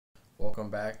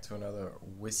Welcome back to another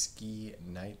Whiskey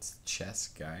Night Chess,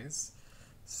 guys.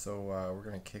 So we're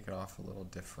going to kick it off a little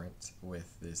different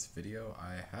with this video.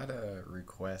 I had a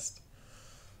request,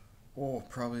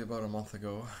 probably about a month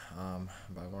ago,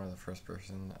 by one of the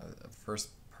first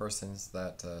persons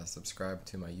that subscribed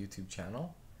to my YouTube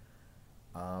channel.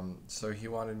 So he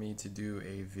wanted me to do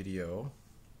a video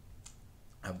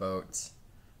about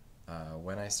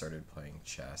when I started playing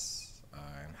chess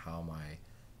and how my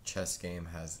chess game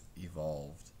has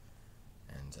evolved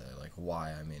and like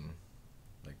why I'm in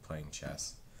like playing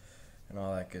chess and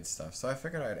all that good stuff. So I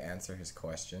figured I'd answer his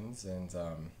questions and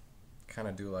kind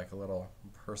of do like a little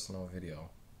personal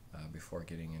video before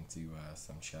getting into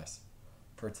some chess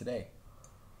for today.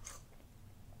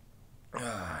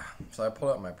 So I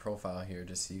pulled up my profile here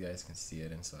just so you guys can see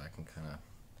it and so I can kind of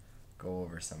go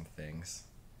over some things.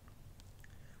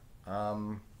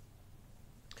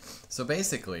 So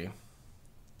basically,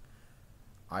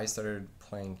 I started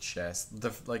playing chess. The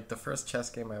first chess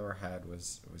game I ever had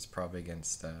was probably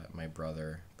against my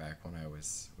brother back when I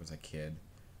was a kid.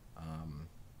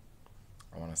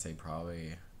 I want to say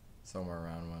probably somewhere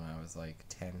around when I was like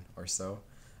 10 or so.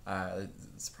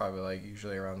 It's probably like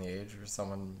usually around the age where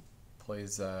someone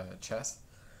plays chess.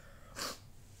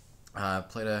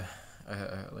 Played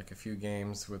like a few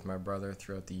games with my brother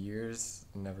throughout the years.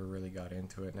 Never really got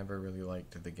into it. Never really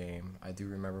liked the game. I do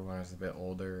remember when I was a bit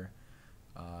older.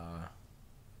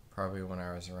 Probably when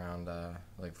I was around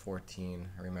like 14,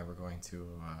 I remember going to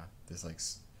this like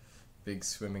big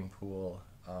swimming pool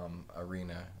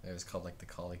arena. It was called like the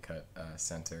Collicut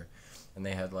Center, and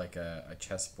they had like a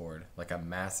chessboard, like a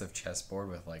massive chessboard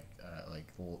with like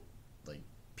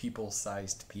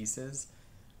people-sized pieces,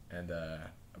 and I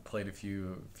played a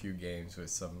few games with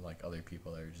some like other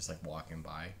people that were just like walking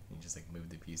by and just like moved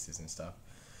the pieces and stuff.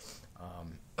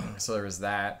 So there was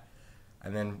that.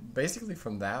 And then basically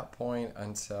from that point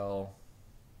until,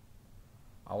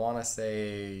 I want to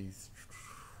say,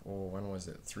 when was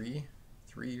it? Three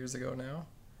years ago now.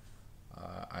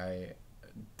 I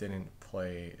didn't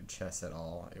play chess at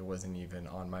all. It wasn't even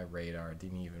on my radar.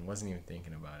 Wasn't even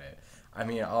thinking about it. I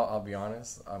mean, I'll be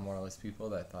honest. I'm one of those people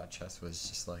that thought chess was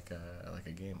just like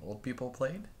a game old people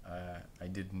played. I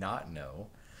did not know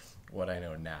what I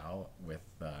know now with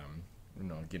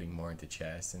getting more into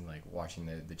chess and like watching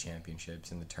the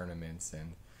championships and the tournaments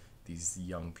and these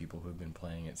young people who've been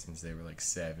playing it since they were like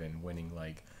 7, winning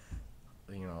like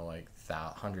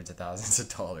hundreds of thousands of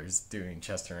dollars doing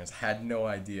chess tournaments. Had no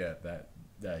idea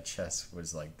that chess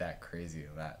was like that crazy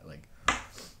and that like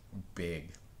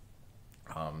big.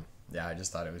 Yeah, I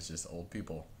just thought it was just old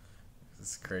people.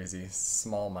 It's crazy,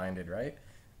 small-minded, right?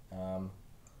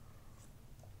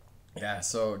 Yeah,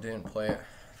 so didn't play it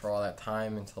for all that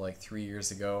time until like 3 years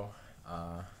ago.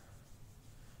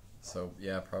 So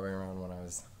yeah, probably around when I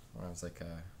was like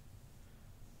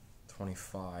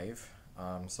 25.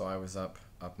 So I was up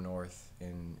north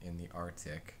in the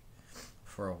Arctic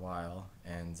for a while,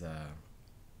 and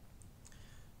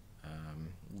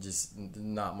just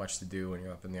not much to do when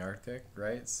you're up in the Arctic,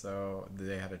 right? So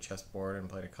they had a chessboard and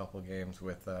played a couple games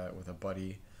with a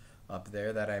buddy up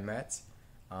there that I met.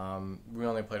 We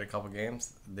only played a couple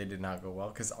games. They did not go well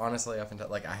because honestly, up until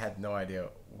like I had no idea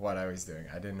what I was doing.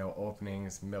 I didn't know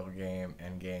openings, middle game,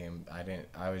 end game.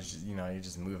 I was just, you're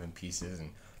just moving pieces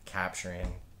and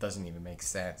capturing. Doesn't even make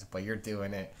sense, but you're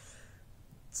doing it.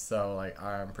 So like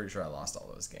I'm pretty sure I lost all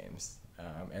those games.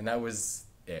 And that was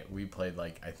it. We played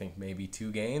like I think maybe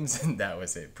 2 games, and that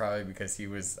was it. Probably because he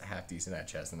was half decent at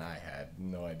chess and I had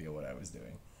no idea what I was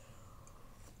doing.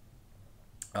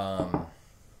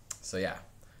 So yeah.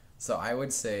 So I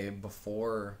would say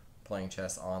before playing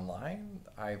chess online,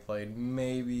 I played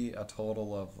maybe a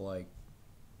total of like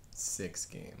 6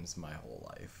 games my whole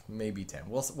life, maybe 10.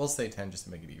 We'll say 10 just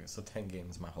to make it even. So 10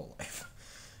 games my whole life.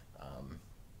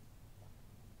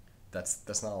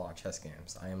 That's not a lot of chess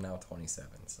games. I am now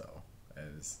 27, so it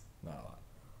is not a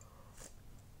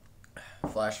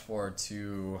lot. Flash forward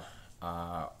to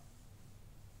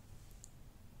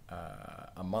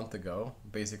a month ago,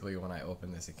 basically when I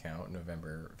opened this account,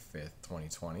 November 5th,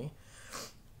 2020.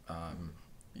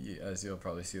 As you'll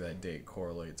probably see, that date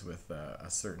correlates with a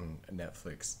certain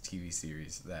Netflix TV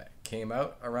series that came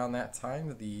out around that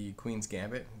time, The Queen's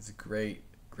Gambit. It's a great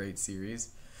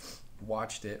series.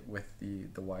 Watched it with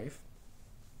the wife.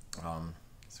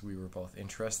 So we were both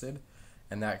interested,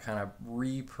 and that kind of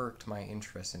re-perked my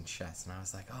interest in chess, and I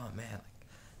was like, oh man,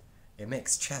 it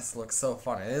makes chess look so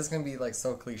fun. And it's gonna be like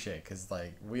so cliche because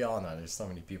like we all know there's so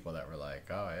many people that were like,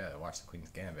 oh yeah, watch the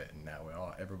Queen's Gambit, and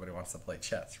now everybody wants to play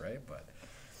chess, right? But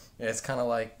yeah, it's kind of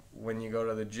like when you go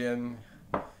to the gym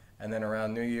And then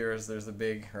around New Year's,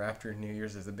 or after New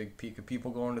Year's, there's a big peak of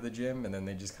people going to the gym, and then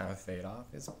they just kind of fade off.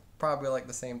 It's probably like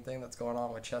the same thing that's going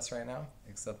on with chess right now,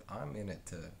 except I'm in it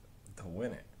to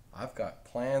win it. I've got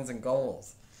plans and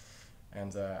goals.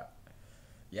 And,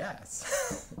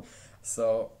 yes.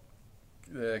 So,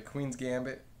 the Queen's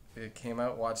Gambit, it came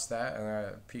out, watched that, and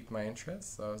it piqued my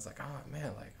interest. So I was like, oh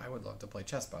man, like I would love to play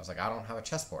chess, but I was like, I don't have a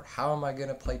chessboard. How am I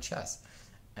gonna play chess?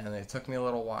 And it took me a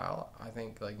little while. I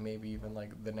think like maybe even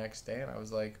like the next day, and I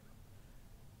was like,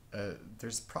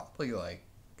 there's probably like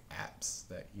apps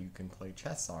that you can play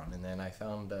chess on. And then I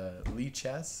found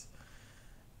Chess,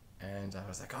 and I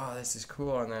was like, oh, this is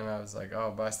cool. And then I was like,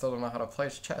 oh, but I still don't know how to play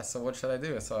chess. So what should I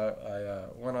do? So I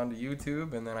went onto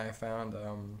YouTube, and then I found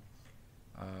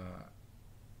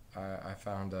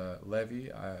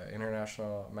Levy,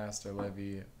 International Master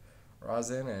Levy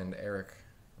Rosen and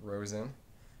Rosen,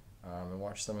 and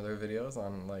watched some of their videos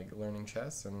on like learning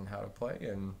chess and how to play.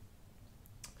 And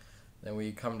then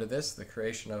we come to the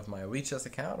creation of my Chess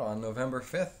account on November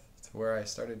 5th, to where I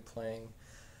started playing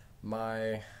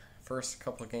my first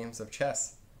couple of games of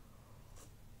chess.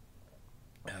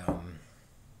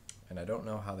 And I don't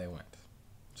know how they went,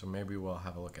 so maybe we'll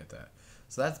have a look at that.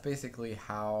 So that's basically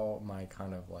how my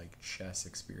kind of like chess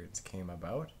experience came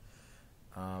about.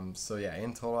 So yeah,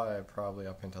 in total, I probably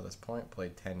up until this point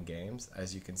played 10 games.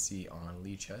 As you can see on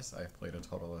Chess, I've played a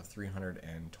total of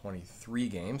 323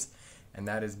 games, and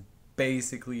that has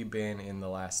basically been in the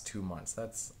last 2 months.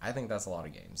 I think that's a lot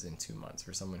of games in 2 months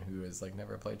for someone who has like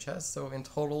never played chess. So in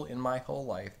total, in my whole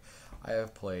life, I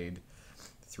have played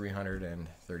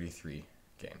 333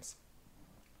 games,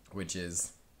 which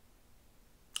is,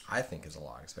 I think, is a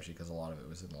lot, especially because a lot of it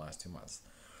was in the last 2 months.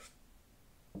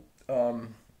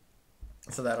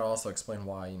 So that'll also explain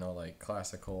why, like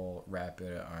classical,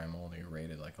 rapid, I'm only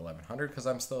rated like 1100, because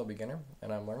I'm still a beginner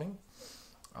and I'm learning.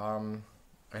 And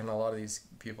a lot of these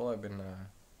people have been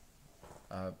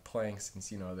playing since,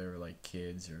 they were like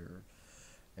kids,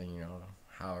 and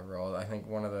however old. I think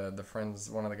one of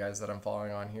the guys that I'm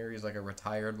following on here, he's like a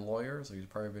retired lawyer, so he's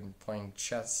probably been playing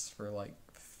chess for like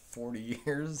 40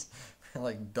 years,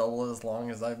 like double as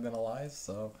long as I've been alive.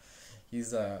 So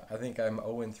he's I think I'm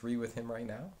 0-3 with him right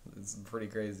now. It's pretty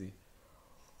crazy.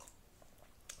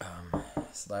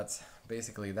 So that's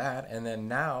basically that. And then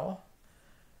now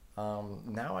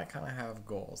I kind of have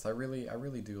goals. I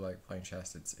really do like playing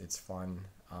chess. It's fun.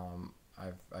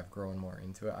 I've grown more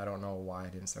into it. I don't know why I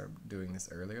didn't start doing this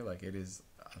earlier. Like, it is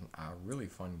a really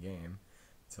fun game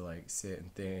to like sit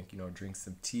and think, drink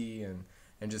some tea and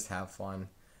just have fun.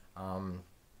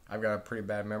 I've got a pretty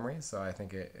bad memory, so I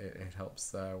think it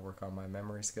helps work on my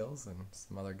memory skills and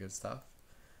some other good stuff.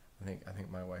 I think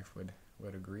my wife would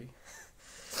agree.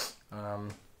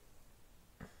 And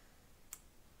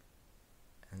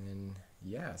then,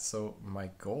 yeah, so my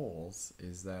goals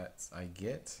is that I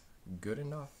get good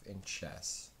enough in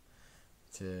chess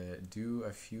to do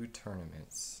a few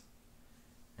tournaments,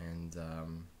 and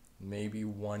maybe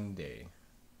one day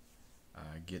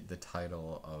get the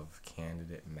title of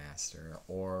candidate master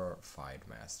or FIDE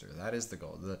master. That is the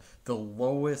goal. The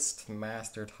lowest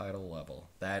master title level.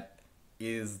 That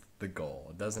is the goal.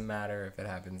 It doesn't matter if it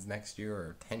happens next year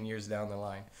or 10 years down the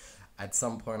line. At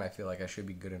some point, I feel like I should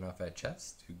be good enough at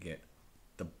chess to get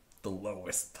the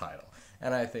lowest title.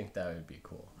 And I think that would be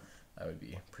cool. That would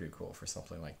be pretty cool for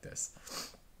something like this.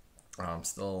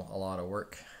 Still a lot of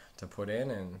work to put in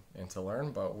and to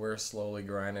learn, but we're slowly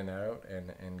grinding out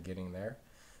and getting there.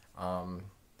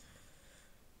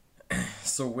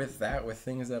 So with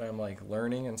things that I'm like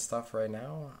learning and stuff right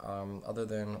now, other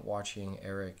than watching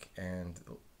Eric and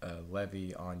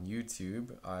Levy on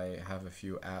YouTube, I have a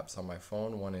few apps on my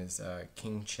phone. One is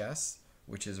King Chess,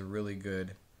 which is a really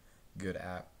good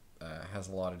app. Has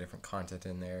a lot of different content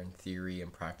in there and theory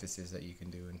and practices that you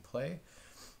can do and play.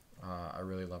 I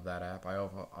really love that app. I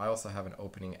also have an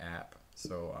opening app,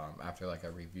 so after like I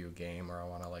review a game or I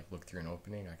want to like look through an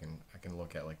opening, I can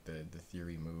look at like the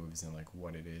theory moves and like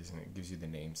what it is, and it gives you the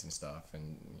names and stuff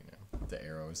and the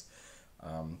arrows.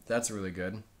 That's really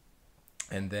good.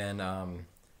 And then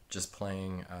just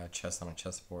playing chess on a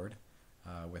chessboard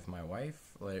with my wife.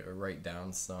 Like, write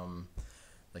down some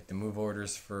like the move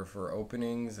orders for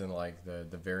openings and like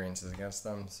the variances against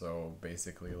them. So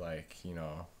basically like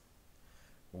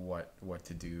what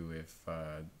to do if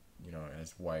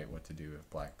as white, what to do if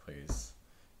black plays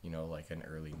like an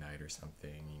early knight or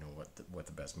something, what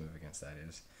the best move against that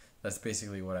is. That's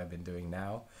basically what I've been doing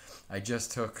now. I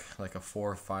just took like a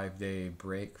 4 or 5 day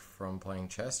break from playing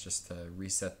chess just to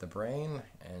reset the brain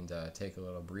and take a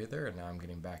little breather, and now I'm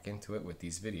getting back into it with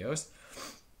these videos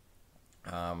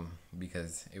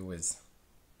because it was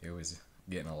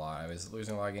getting a lot. I was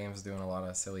losing a lot of games, doing a lot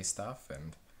of silly stuff,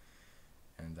 and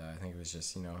I think it was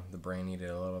just, you know, the brain needed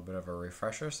a little bit of a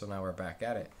refresher. So now we're back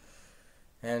at it,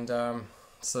 and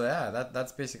so yeah,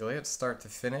 that's basically it, start to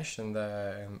finish, and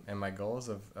my goals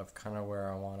of kind of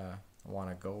where I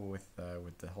wanna go with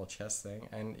the whole chess thing.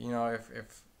 And you know,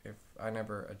 if I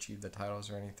never achieve the titles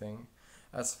or anything,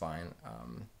 that's fine.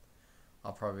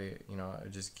 I'll probably, you know,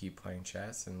 just keep playing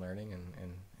chess and learning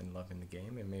and loving the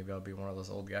game, and maybe I'll be one of those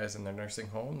old guys in their nursing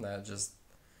home that just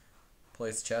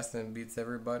plays chess and beats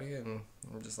everybody, and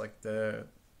I'm just like the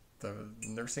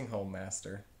nursing home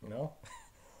master, you know,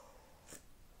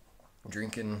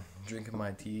 drinking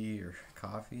my tea or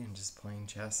coffee and just playing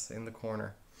chess in the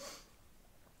corner.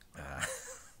 Uh,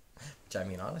 which, I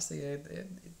mean, honestly, it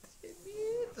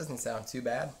doesn't sound too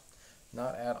bad,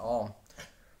 not at all.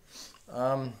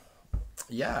 Um,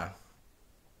 yeah,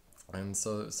 and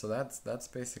so that's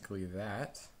basically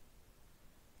that.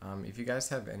 If you guys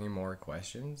have any more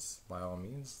questions, by all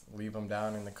means, leave them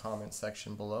down in the comment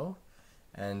section below.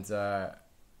 And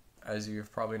as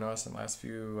you've probably noticed in the last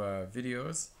few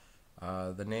videos,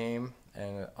 the name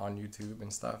and on YouTube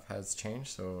and stuff has changed,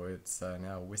 so it's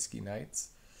now Whiskey Nights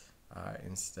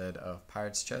instead of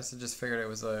Pirates Chess. I just figured it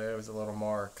was a little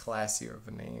more classier of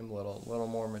a name, a little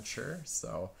more mature.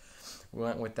 So we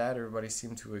went with that. Everybody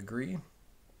seemed to agree.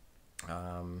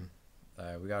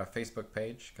 We got a Facebook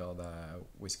page called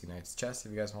Whiskey Nights Chess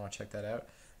if you guys want to check that out,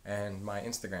 and my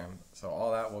Instagram. So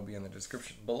all that will be in the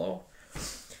description below.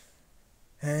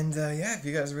 And yeah, if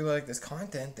you guys really like this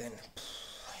content, then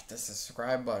hit the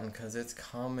subscribe button, because it's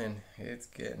coming. It's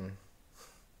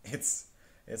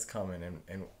coming,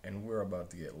 and we're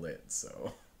about to get lit.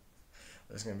 So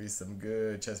there's gonna be some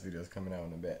good chess videos coming out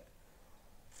in a bit.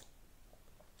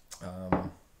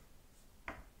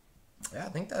 Yeah, I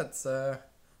think that's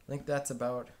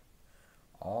about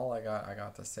all I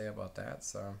got to say about that.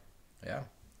 So yeah,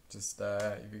 just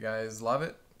if you guys love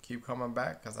it, keep coming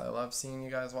back, because I love seeing you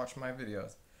guys watch my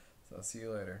videos. So I'll see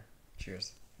you later.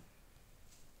 Cheers.